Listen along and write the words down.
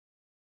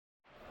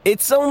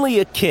It's only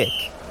a kick,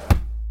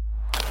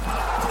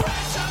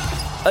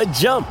 a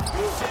jump,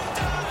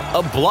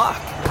 a block.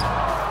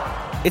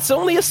 It's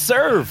only a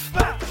serve.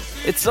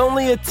 It's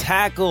only a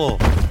tackle,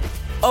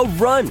 a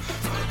run.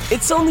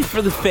 It's only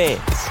for the fans.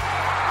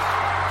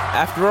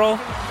 After all,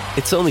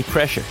 it's only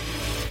pressure.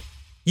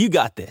 You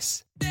got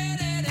this.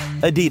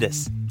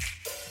 Adidas.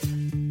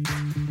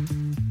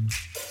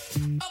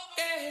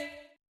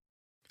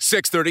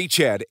 630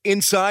 CHED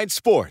Inside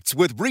Sports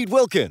with Reed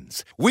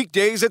Wilkins.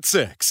 Weekdays at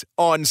 6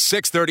 on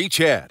 630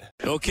 CHED.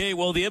 Okay,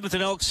 well, the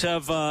Edmonton Elks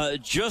have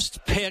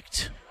just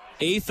picked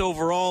 8th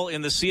overall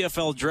in the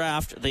CFL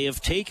draft. They have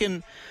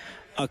taken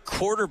a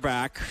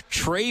quarterback,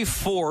 Trey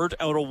Ford,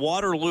 out of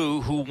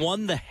Waterloo, who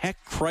won the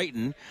Heck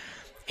Crichton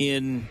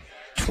in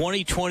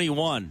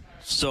 2021.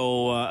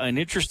 So an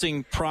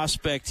interesting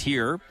prospect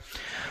here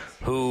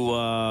who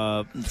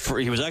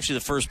he was actually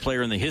the first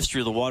player in the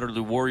history of the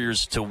Waterloo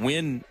Warriors to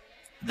win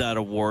that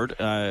award.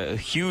 A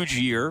huge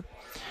year.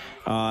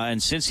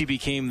 And since he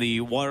became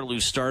the Waterloo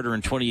starter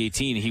in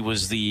 2018,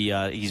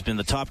 he's been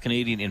the top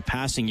Canadian in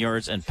passing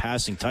yards and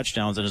passing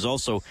touchdowns, and is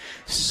also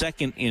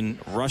second in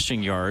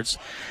rushing yards.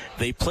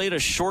 They played a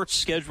short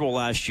schedule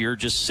last year,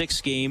 just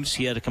 6 games.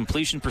 He had a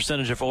completion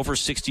percentage of over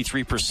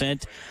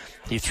 63%.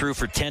 He threw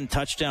for 10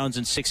 touchdowns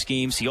in 6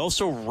 games. He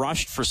also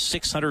rushed for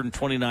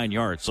 629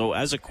 yards. So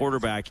as a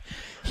quarterback,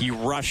 he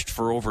rushed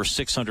for over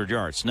 600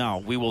 yards. Now,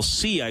 we will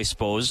see, I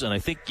suppose, and I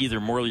think either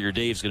Morley or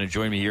Dave is going to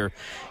join me here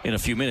in a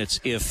few minutes,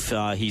 if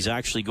he's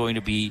actually going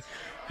to be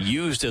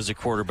used as a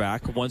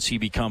quarterback once he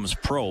becomes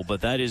pro.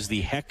 But that is the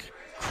Heck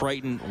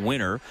Crichton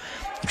winner,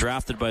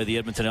 drafted by the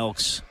Edmonton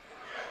Elks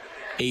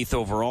 8th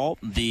overall.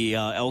 The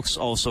Elks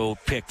also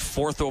picked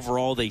 4th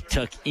overall. They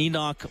took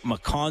Enoch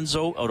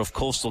Maconzo out of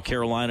Coastal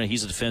Carolina.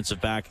 He's a defensive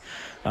back,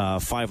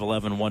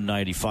 5'11",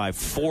 195.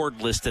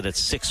 Ford listed at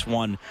 6'1",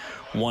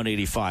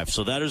 185.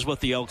 So that is what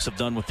the Elks have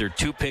done with their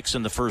 2 picks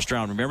in the first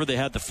round. Remember, they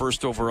had the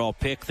 1st overall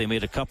pick. They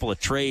made a couple of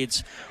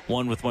trades,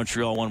 one with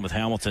Montreal, one with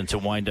Hamilton, to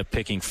wind up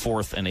picking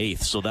 4th and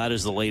 8th. So that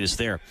is the latest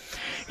there.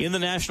 In the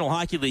National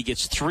Hockey League,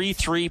 it's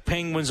 3-3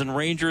 Penguins and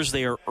Rangers.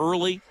 They are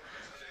early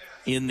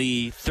in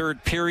the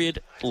third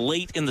period.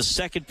 Late in the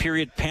second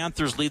period,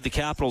 Panthers lead the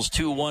Capitals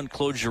 2-1.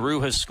 Claude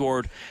Giroux has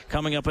scored.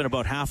 Coming up in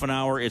about half an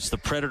hour, it's the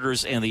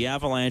Predators and the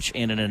Avalanche,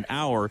 and in an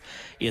hour,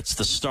 it's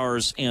the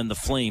Stars and the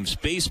Flames.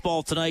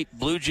 Baseball tonight,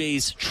 Blue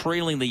Jays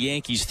trailing the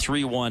Yankees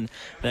 3-1.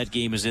 That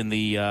game is in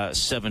the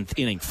 7th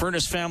inning.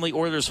 Furnace Family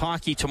Oilers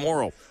hockey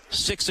tomorrow,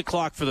 6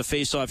 o'clock for the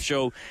face-off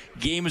show.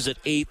 Game is at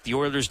 8. The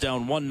Oilers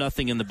down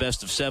 1-0 in the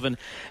best of 7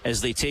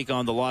 as they take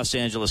on the Los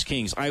Angeles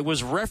Kings. I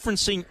was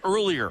referencing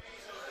earlier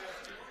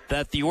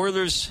that the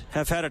Oilers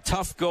have had a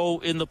tough go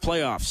in the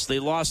playoffs. They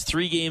lost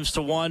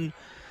 3-1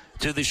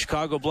 to the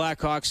Chicago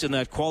Blackhawks in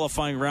that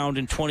qualifying round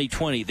in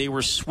 2020. They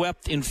were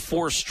swept in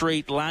 4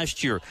 straight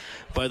last year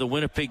by the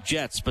Winnipeg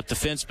Jets, but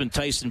defenseman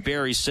Tyson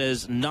Barrie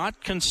says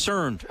not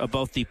concerned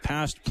about the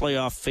past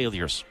playoff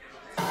failures.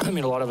 I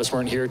mean, a lot of us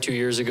weren't here 2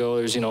 years ago.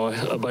 There's,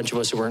 a bunch of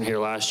us who weren't here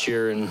last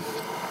year, and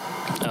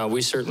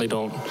we certainly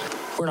don't.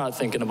 We're not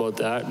thinking about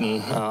that,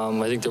 and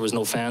I think there was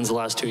no fans the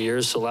last 2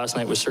 years, so last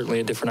night was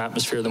certainly a different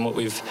atmosphere than what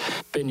we've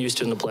been used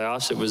to in the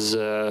playoffs. It was,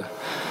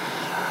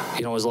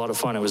 it was a lot of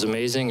fun. It was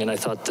amazing, and I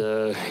thought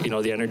the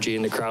energy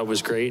in the crowd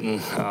was great,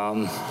 and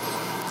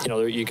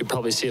you could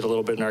probably see it a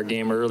little bit in our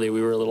game early.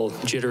 We were a little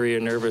jittery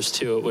and nervous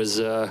too. It was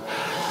a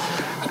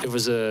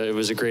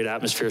great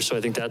atmosphere, so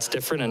I think that's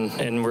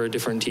different, and we're a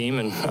different team,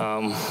 and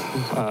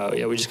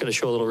we just got to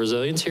show a little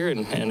resilience here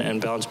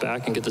and bounce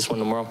back and get this one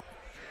tomorrow.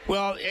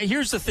 Well,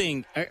 here's the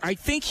thing. I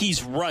think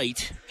he's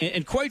right.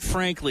 And quite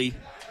frankly,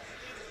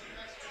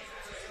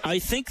 I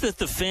think that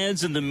the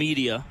fans and the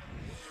media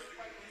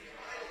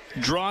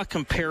draw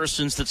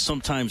comparisons that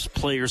sometimes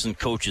players and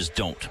coaches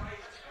don't.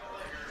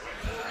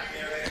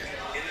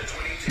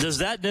 Does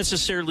that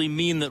necessarily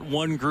mean that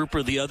one group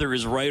or the other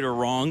is right or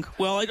wrong?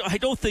 Well, I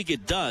don't think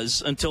it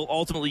does until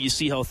ultimately you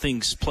see how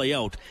things play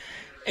out.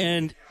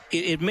 And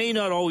it may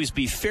not always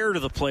be fair to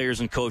the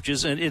players and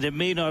coaches, and it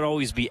may not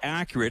always be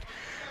accurate.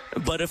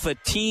 But if a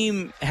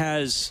team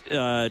has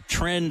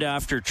trend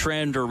after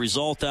trend or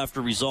result after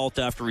result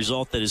after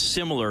result that is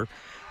similar,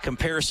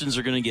 comparisons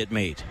are going to get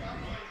made.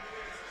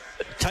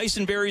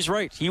 Tyson Barrie's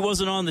right. He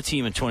wasn't on the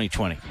team in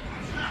 2020.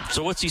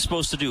 So what's he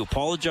supposed to do?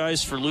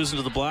 Apologize for losing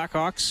to the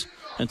Blackhawks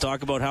and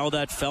talk about how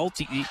that felt?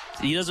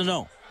 He doesn't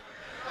know.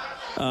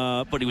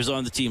 But he was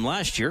on the team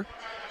last year.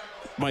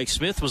 Mike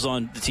Smith was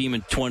on the team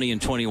in 20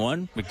 and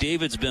 21.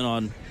 McDavid's been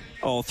on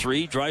all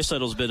 3.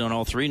 Draisaitl's been on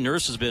all 3.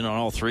 Nurse has been on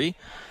all 3.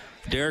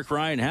 Derek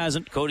Ryan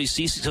hasn't. Cody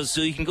Ceci,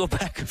 so you can go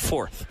back and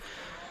forth.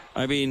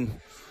 I mean,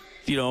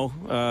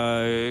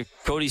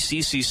 Cody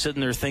Ceci's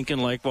sitting there thinking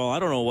like, well, I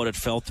don't know what it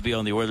felt to be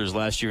on the Oilers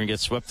last year and get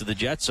swept to the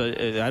Jets.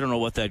 I don't know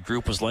what that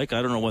group was like.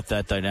 I don't know what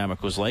that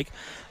dynamic was like.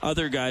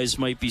 Other guys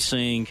might be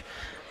saying,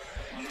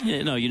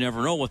 you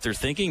never know what they're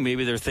thinking.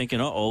 Maybe they're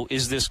thinking,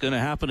 is this going to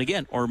happen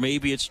again? Or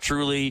maybe it's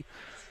truly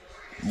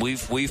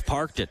We've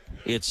parked it.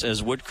 It's,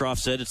 as Woodcroft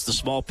said, it's the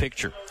small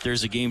picture.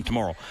 There's a game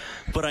tomorrow.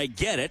 But I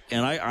get it,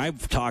 and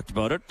I've talked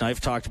about it.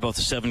 I've talked about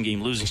the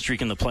 7-game losing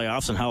streak in the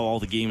playoffs and how all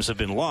the games have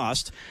been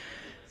lost.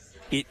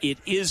 It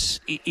is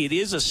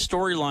a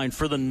storyline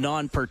for the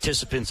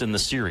non-participants in the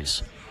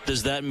series.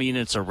 Does that mean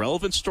it's a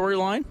relevant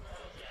storyline?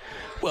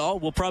 Well,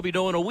 we'll probably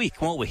know in a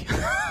week, won't we?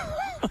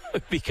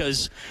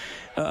 Because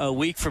a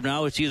week from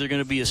now, it's either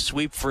going to be a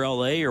sweep for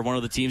LA or one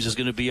of the teams is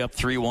going to be up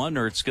 3-1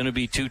 or it's going to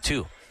be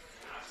 2-2.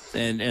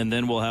 And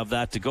then we'll have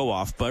that to go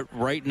off. But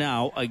right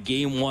now, a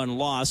Game 1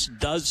 loss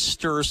does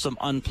stir some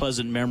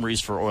unpleasant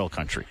memories for Oil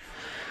Country.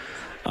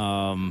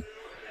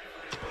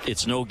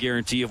 It's no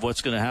guarantee of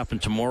what's going to happen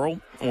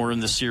tomorrow or in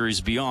the series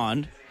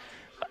beyond.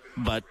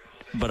 But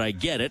I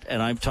get it,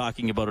 and I'm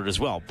talking about it as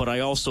well. But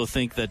I also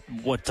think that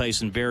what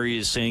Tyson Barrie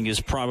is saying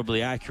is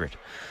probably accurate.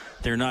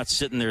 They're not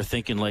sitting there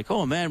thinking like,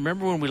 oh, man,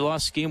 remember when we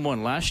lost Game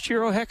 1 last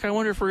year? Oh, heck, I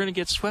wonder if we're going to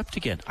get swept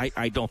again.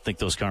 I don't think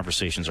those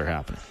conversations are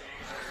happening.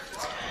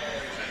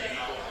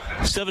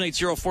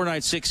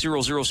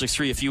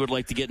 780-496-0063 if you would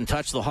like to get in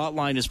touch. The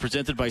hotline is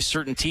presented by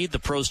CertainTeed, the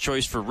pro's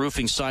choice for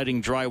roofing,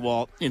 siding,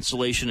 drywall,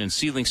 insulation, and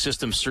ceiling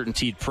systems.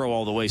 CertainTeed Pro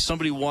all the way.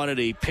 Somebody wanted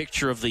a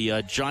picture of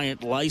the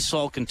giant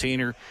Lysol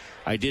container.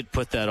 I did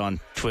put that on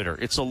Twitter.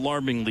 It's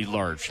alarmingly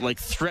large, like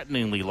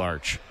threateningly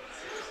large.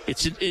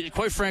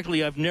 Quite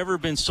frankly, I've never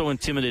been so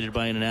intimidated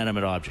by an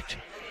inanimate object.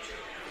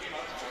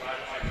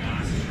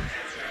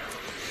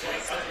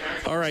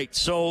 All right,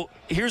 so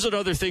here's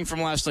another thing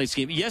from last night's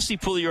game. Jesse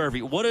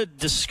Puljujarvi, what a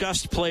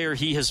discussed player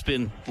he has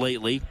been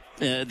lately.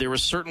 There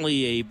was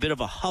certainly a bit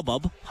of a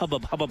hubbub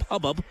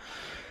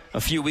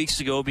a few weeks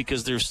ago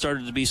because there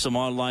started to be some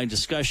online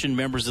discussion.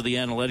 Members of the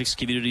analytics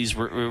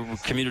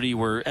community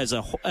were as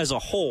a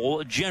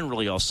whole,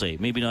 generally I'll say,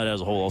 maybe not as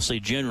a whole, I'll say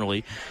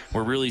generally,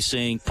 we're really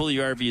saying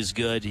Puljujarvi is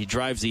good. He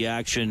drives the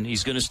action.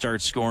 He's going to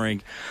start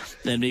scoring.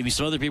 And maybe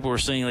some other people were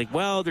saying like,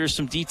 well, there's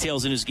some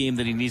details in his game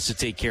that he needs to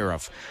take care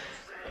of.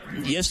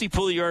 Jesse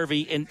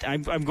Puljujarvi, and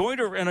I'm going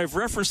to, and I've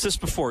referenced this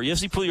before,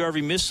 Jesse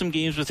Puljujarvi missed some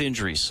games with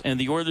injuries, and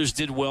the Oilers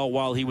did well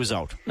while he was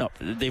out. No,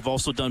 they've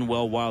also done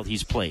well while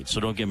he's played, so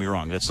don't get me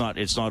wrong. It's not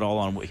all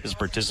on his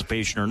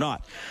participation or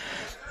not.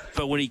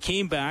 But when he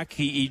came back,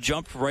 he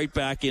jumped right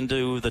back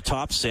into the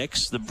top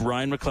 6. The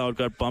Ryan McLeod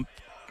got bumped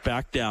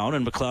back down,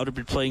 and McLeod had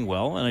been playing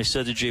well, and I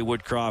said to Jay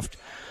Woodcroft,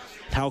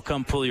 how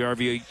come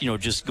Puljujarvi,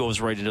 just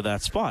goes right into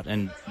that spot?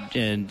 And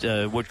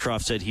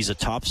Woodcroft said he's a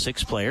top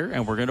 6 player,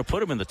 and we're going to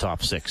put him in the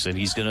top 6, and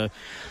he's going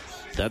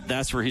to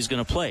that's where he's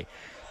going to play.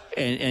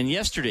 And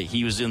yesterday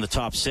he was in the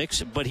top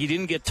 6, but he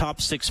didn't get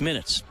top 6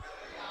 minutes.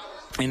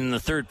 And in the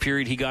third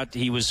period,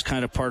 he was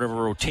kind of part of a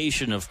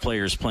rotation of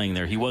players playing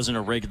there. He wasn't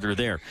a regular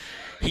there.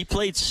 He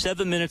played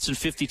 7 minutes and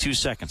 52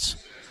 seconds.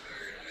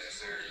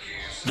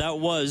 That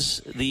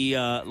was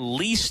the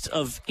least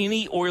of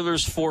any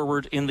Oilers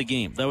forward in the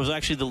game. That was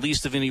actually the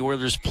least of any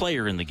Oilers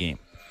player in the game.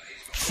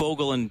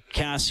 Fogle and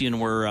Kassian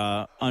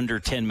were under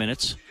 10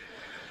 minutes.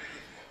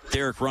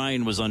 Derek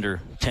Ryan was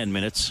under 10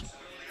 minutes.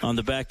 On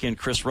the back end,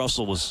 Chris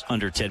Russell was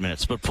under 10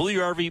 minutes. But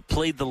Puljujarvi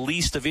played the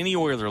least of any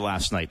Oiler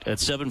last night at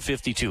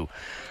 7:52.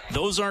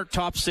 Those aren't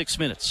top 6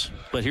 minutes.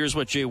 But here's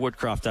what Jay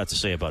Woodcroft had to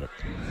say about it.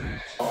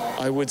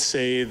 I would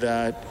say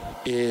that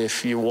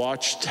if you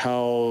watched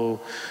how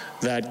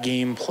that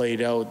game played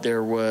out,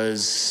 there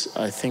was,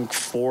 I think,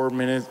 4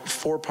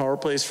 power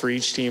plays for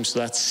each team, so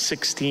that's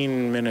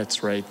 16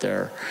 minutes right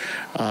there.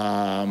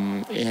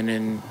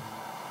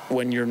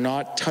 When you're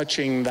not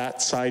touching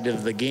that side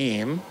of the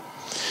game,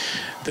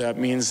 that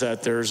means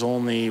that there's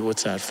only,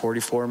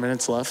 44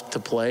 minutes left to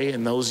play,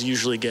 and those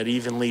usually get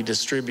evenly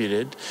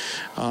distributed.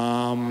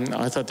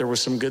 I thought there were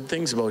some good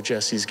things about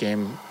Jesse's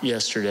game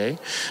yesterday.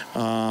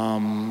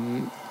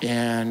 And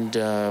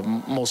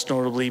most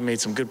notably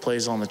made some good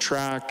plays on the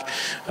track.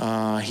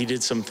 He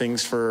did some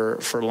things for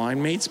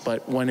line mates,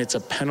 but when it's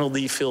a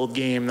penalty-filled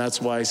game,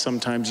 that's why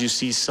sometimes you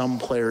see some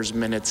players'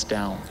 minutes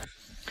down.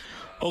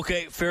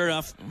 Okay, fair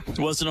enough.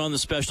 Wasn't on the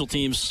special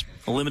teams,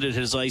 limited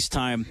his ice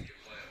time.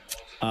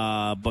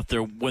 But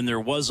when there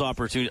was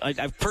opportunity,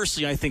 I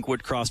personally think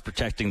Woodcroft's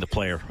protecting the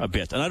player a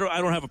bit, and I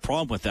don't have a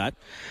problem with that.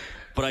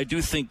 But I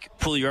do think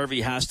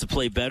Puljujarvi has to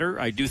play better.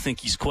 I do think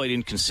he's quite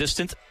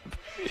inconsistent.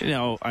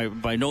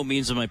 By no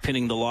means am I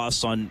pinning the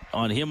loss on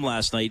him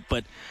last night,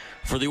 but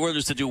for the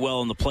Oilers to do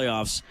well in the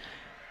playoffs,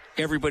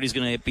 everybody's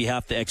going to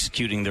have to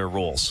executing their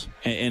roles.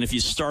 And if you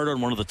start on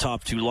one of the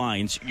top 2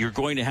 lines, you're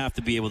going to have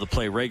to be able to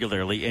play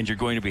regularly, and you're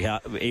going to be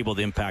able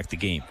to impact the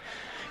game.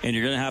 And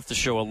you're going to have to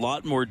show a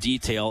lot more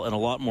detail and a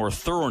lot more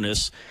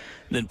thoroughness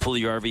than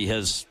Puljujarvi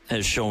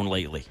has shown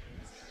lately.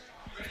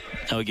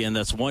 Now, again,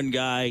 that's one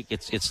guy.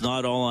 It's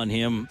not all on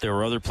him. There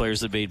were other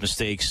players that made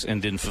mistakes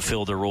and didn't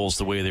fulfill their roles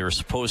the way they were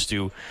supposed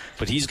to.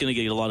 But he's going to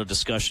get a lot of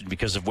discussion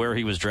because of where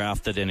he was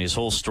drafted and his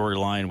whole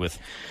storyline with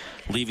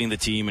leaving the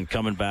team and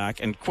coming back.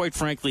 And quite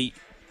frankly,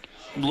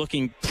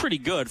 looking pretty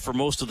good for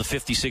most of the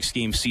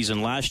 56-game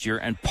season last year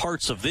and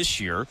parts of this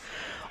year.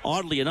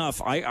 Oddly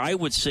enough, I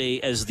would say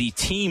as the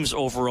team's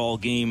overall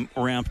game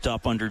ramped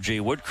up under Jay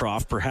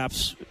Woodcroft,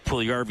 perhaps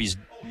Puljujarvi's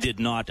did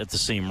not at the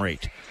same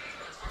rate.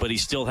 but he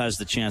still has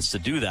the chance to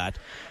do that.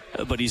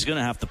 But he's going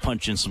to have to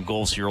punch in some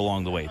goals here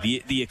along the way.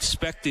 The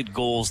expected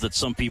goals that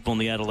some people in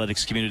the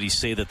athletics community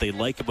say that they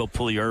like about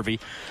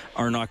Puljujarvi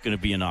are not going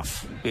to be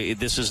enough.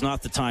 This is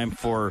not the time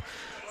for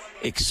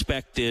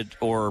expected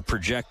or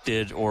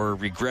projected or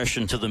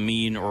regression to the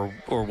mean or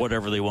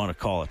whatever they want to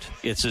call it.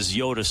 It's as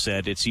Yoda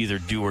said, it's either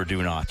do or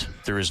do not.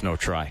 There is no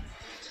try.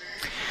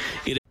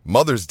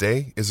 Mother's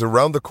Day is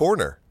around the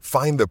corner.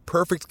 Find the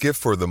perfect gift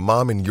for the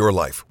mom in your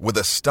life with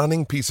a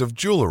stunning piece of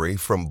jewelry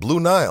from Blue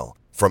Nile.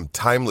 From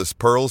timeless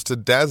pearls to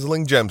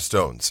dazzling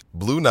gemstones,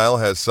 Blue Nile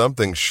has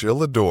something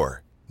she'll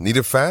adore. Need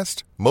it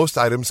fast? Most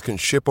items can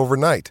ship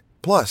overnight.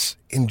 Plus,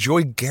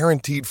 enjoy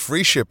guaranteed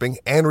free shipping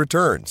and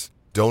returns.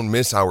 Don't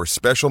miss our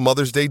special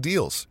Mother's Day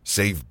deals.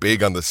 Save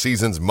big on the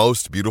season's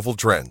most beautiful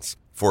trends.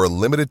 For a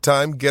limited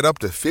time, get up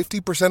to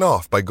 50%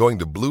 off by going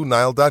to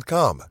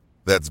BlueNile.com.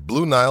 That's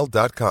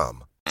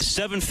BlueNile.com.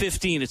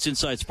 7:15, it's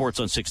Inside Sports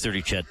on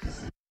 630 CHED.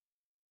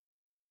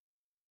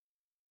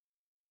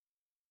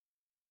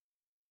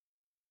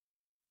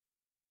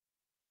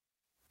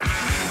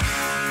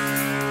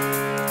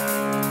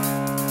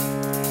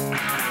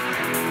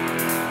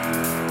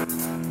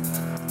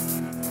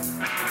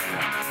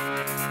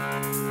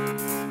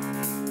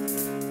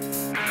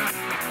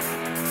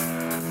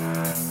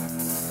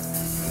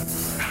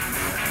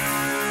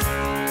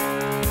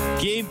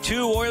 Game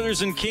 2,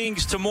 Oilers and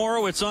Kings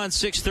tomorrow. It's on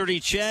 630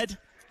 CHED.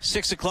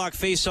 6 o'clock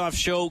face-off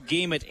show,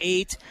 game at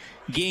 8.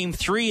 Game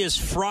 3 is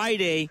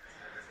Friday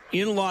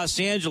in Los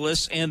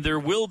Angeles, and there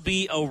will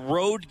be a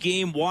road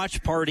game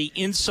watch party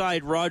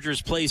inside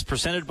Rogers Place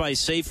presented by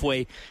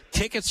Safeway.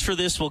 Tickets for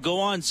this will go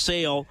on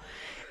sale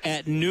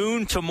at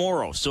noon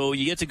tomorrow. So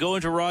you get to go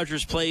into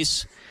Rogers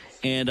Place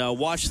and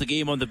watch the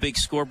game on the big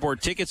scoreboard.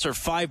 Tickets are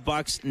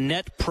 $5.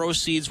 Net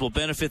proceeds will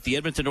benefit the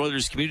Edmonton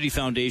Oilers Community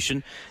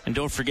Foundation. And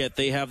don't forget,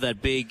 they have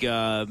that big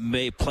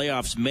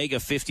playoffs mega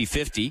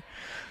 50-50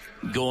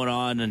 going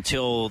on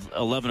until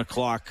 11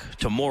 o'clock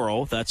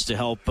tomorrow. That's to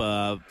help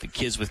the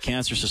Kids with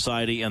Cancer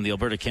Society and the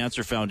Alberta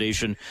Cancer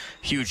Foundation.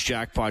 Huge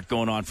jackpot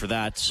going on for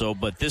that. So,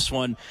 but this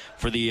one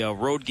for the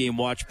road game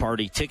watch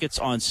party, tickets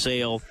on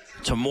sale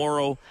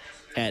tomorrow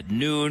at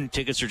noon.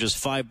 Tickets are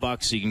just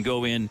 $5, so you can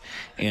go in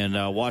and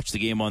watch the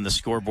game on the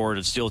scoreboard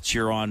and still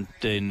cheer on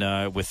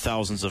with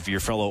thousands of your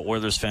fellow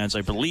Oilers fans.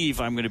 I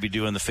believe I'm going to be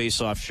doing the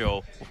face-off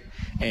show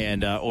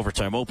and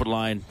overtime open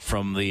line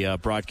from the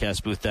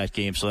broadcast booth that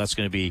game, so that's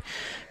going to be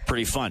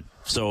pretty fun.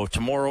 So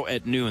tomorrow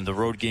at noon, the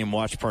road game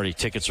watch party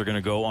tickets are going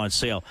to go on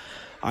sale.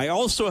 I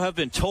also have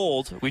been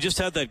told, we just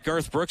had that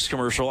Garth Brooks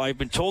commercial, I've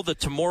been told that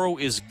tomorrow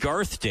is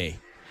Garth Day.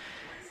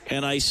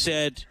 And I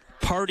said,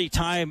 party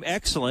time,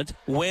 excellent.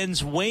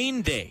 When's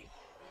Wayne Day?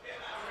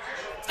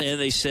 And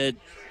they said,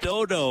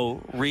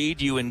 no, Reed,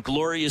 you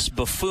inglorious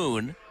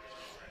buffoon.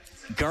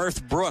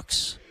 Garth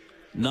Brooks,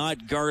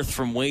 not Garth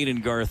from Wayne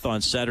and Garth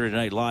on Saturday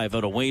Night Live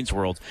out of Wayne's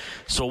World.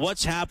 So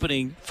what's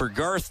happening for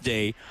Garth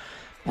Day?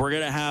 We're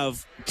going to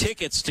have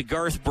tickets to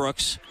Garth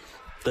Brooks,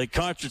 the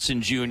concerts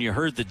in June. You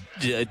heard the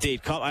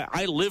date.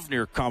 I live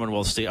near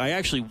Commonwealth State. I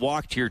actually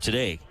walked here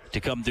today to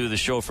come do the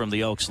show from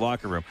the Elks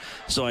locker room.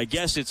 So I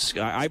guess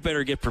I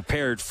better get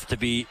prepared to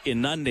be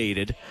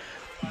inundated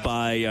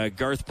by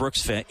Garth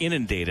Brooks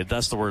inundated,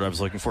 that's the word I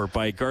was looking for,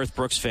 by Garth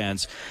Brooks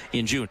fans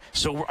in June.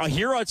 So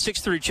here on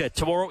 630 CHED,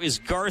 tomorrow is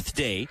Garth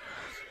Day.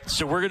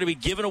 So we're going to be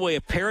giving away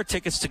a pair of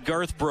tickets to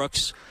Garth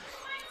Brooks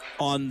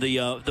on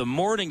the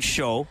morning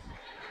show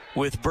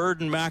with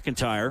Bird and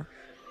McIntyre.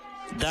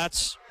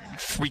 That's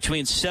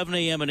between 7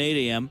 a.m. and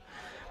 8 a.m.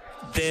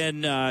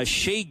 Then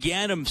Shea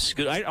Gannum's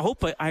good.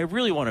 I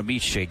really want to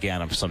meet Shea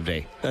Gannum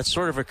someday. That's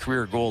sort of a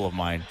career goal of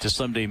mine, to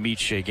someday meet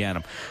Shea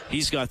Gannum.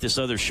 He's got this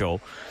other show.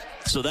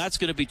 So that's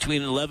going to be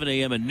between 11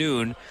 a.m. and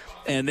noon.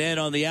 And then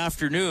on the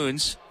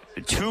afternoons,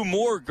 2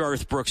 more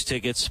Garth Brooks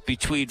tickets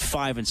between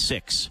 5 and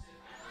 6.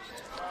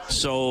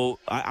 So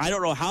I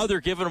don't know how they're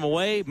giving them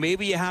away.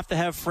 Maybe you have to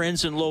have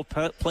friends in low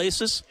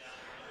places.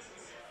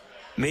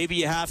 Maybe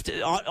you have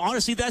to.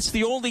 Honestly, that's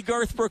the only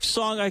Garth Brooks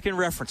song I can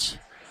reference.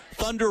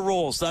 Thunder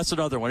Rolls, that's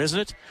another one, isn't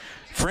it?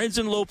 Friends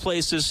in Low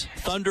Places,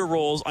 Thunder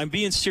Rolls. I'm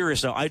being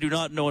serious now. I do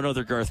not know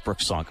another Garth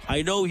Brooks song.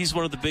 I know he's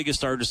one of the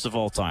biggest artists of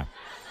all time.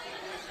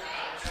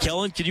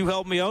 Kellen, can you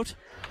help me out?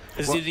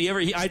 Did he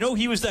ever? I know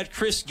he was that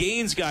Chris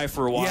Gaines guy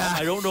for a while. Yeah.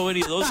 I don't know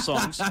any of those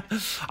songs.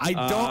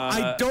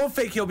 I don't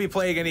think he'll be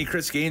playing any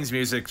Chris Gaines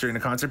music during the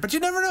concert, but you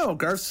never know.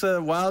 Garth's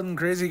a wild and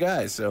crazy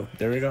guy, so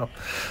there we go.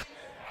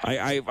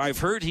 I've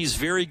heard he's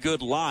very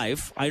good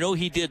live. I know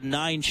he did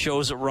 9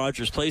 shows at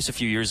Rogers Place a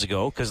few years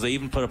ago because they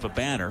even put up a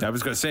banner. I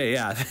was going to say,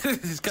 yeah.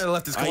 He's kind of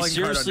left his calling card on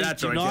that. I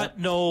seriously do not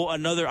know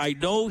another. I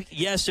know,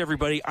 yes,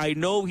 everybody, I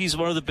know he's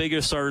one of the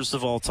biggest artists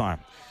of all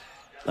time.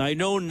 I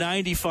know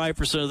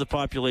 95% of the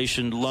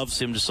population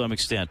loves him to some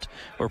extent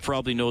or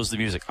probably knows the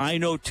music. I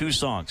know 2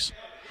 songs.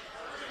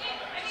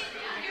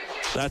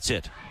 That's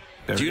it.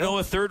 Do you know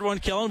a third one,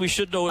 Kellen? We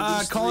should know at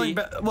least calling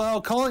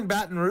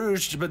Baton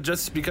Rouge, but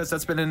just because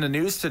that's been in the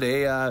news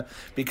today,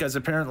 because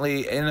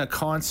apparently in a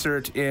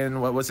concert in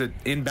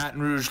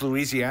Baton Rouge,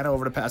 Louisiana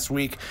over the past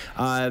week,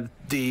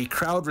 the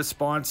crowd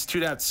response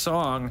to that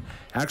song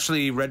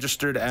actually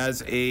registered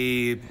as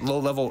a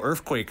low-level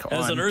earthquake.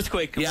 An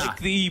earthquake, like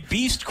the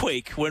Beast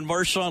Quake when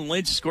Marshawn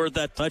Lynch scored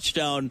that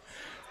touchdown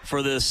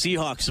for the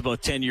Seahawks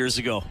about 10 years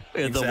ago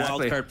in the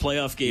wild card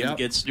playoff game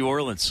against New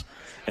Orleans.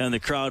 And the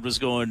crowd was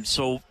going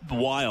so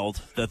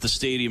wild that the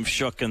stadium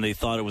shook and they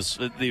thought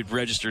they'd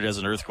registered as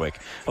an earthquake.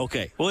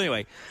 Okay. Well,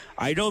 anyway,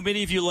 I know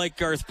many of you like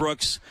Garth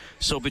Brooks.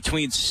 So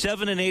between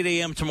 7 and 8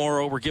 a.m.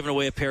 tomorrow, we're giving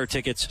away a pair of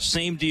tickets.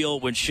 Same deal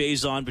when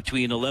Shay's on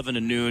between 11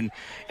 and noon,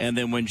 and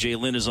then when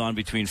Jaylyn is on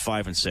between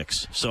 5 and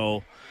 6.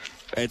 So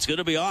it's going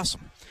to be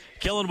awesome.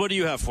 Kellen, what do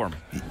you have for me?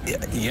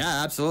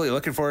 Yeah, absolutely.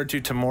 Looking forward to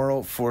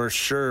tomorrow for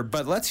sure.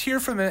 But let's hear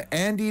from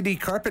Andy, the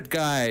carpet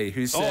guy,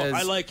 who says... Oh,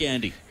 I like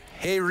Andy.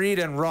 Hey, Reed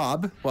and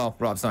Rob. Well,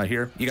 Rob's not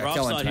here. You got Rob's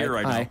Kellen not tonight. Here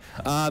right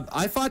now.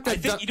 I thought that...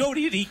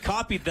 he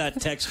copied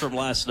that text from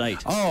last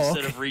night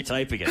instead of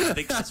retyping it. I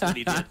think that's what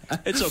he did.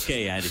 It's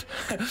okay, Andy.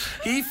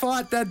 He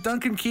thought that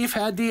Duncan Keith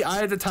had the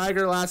eye of the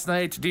tiger last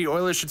night. The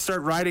Oilers should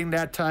start riding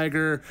that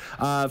tiger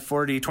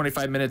for the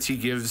 25 minutes he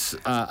gives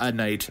a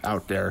night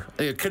out there.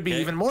 It could be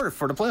even more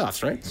for the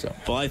playoffs, right? So.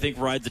 Well, I think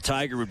Ride the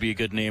Tiger would be a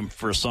good name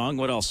for a song.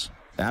 What else?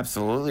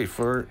 Absolutely,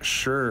 for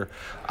sure.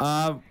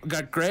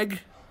 Got Greg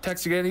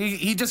text again.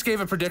 He just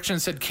gave a prediction,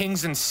 said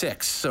Kings in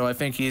 6. So I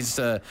think he's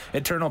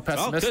eternal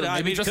pessimist. It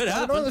could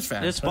happen. An Oilers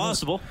fan. It's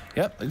possible.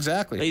 Yep,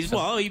 exactly.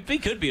 He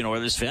could be an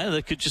Oilers fan.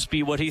 That could just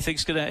be what he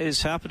thinks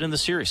is happening in the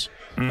series.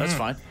 Mm-hmm. That's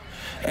fine.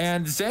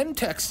 And Zen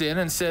texts in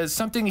and says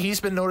something he's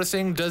been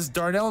noticing. Does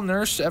Darnell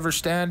Nurse ever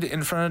stand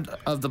in front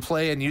of the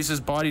play and use his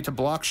body to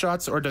block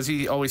shots, or does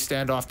he always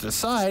stand off to the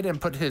side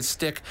and put his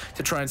stick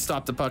to try and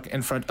stop the puck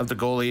in front of the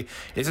goalie?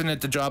 Isn't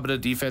it the job of the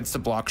defense to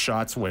block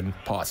shots when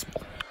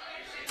possible?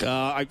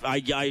 I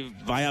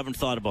haven't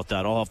thought about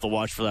that. I'll have to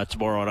watch for that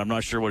tomorrow, and I'm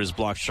not sure what his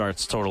block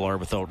shots total are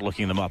without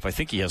looking them up. I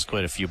think he has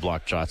quite a few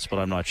block shots, but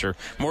I'm not sure.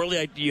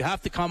 Morley, you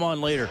have to come on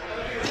later.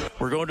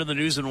 We're going to the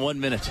news in 1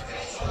 minute.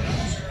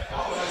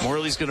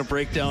 Morley's going to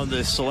break down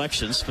the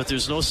selections, but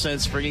there's no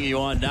sense bringing you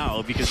on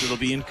now because it'll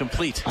be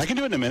incomplete. I can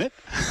do it in a minute.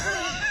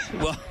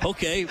 Well,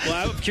 okay.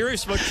 Well, I'm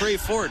curious about Trey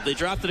Ford. They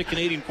drafted a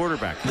Canadian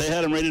quarterback. They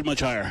had him rated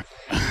much higher.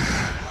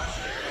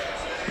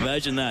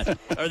 Imagine that.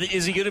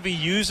 Is he going to be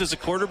used as a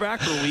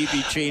quarterback, or will he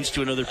be changed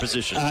to another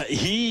position?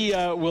 He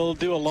will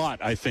do a lot,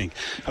 I think.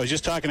 I was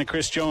just talking to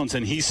Chris Jones,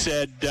 and he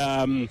said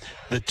the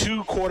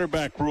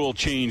 2-quarterback rule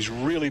change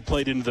really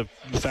played into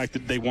the fact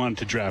that they wanted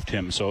to draft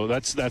him. So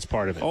that's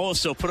part of it. Oh,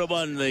 so put him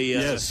on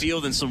the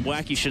field in some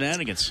wacky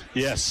shenanigans.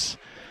 Yes.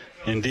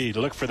 Indeed.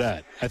 Look for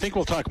that. I think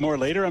we'll talk more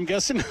later, I'm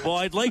guessing. Well,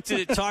 I'd like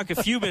to talk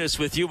a few minutes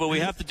with you, but we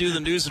have to do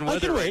the news and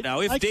weather right now.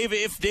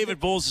 If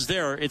David Bowles is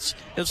there,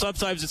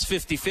 sometimes it's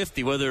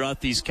 50-50 whether or not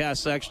these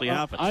casts actually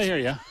happen. I hear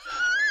you.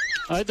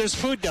 There's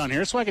food down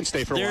here, so I can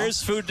stay for a while. There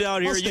is food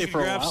down here. You can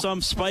grab some.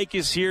 Spike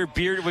is here.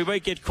 Beer. We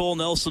might get Cole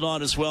Nelson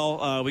on as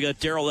well. We got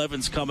Daryl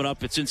Evans coming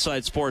up. It's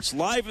Inside Sports,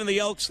 live in the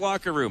Elks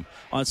locker room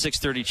on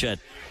 630 CHED.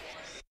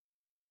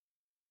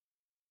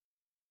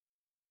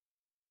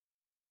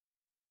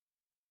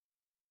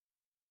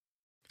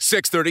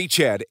 .630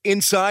 CHED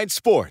Inside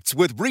Sports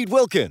with Reed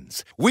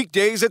Wilkins.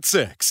 Weekdays at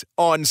 6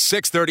 on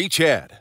 630 CHED.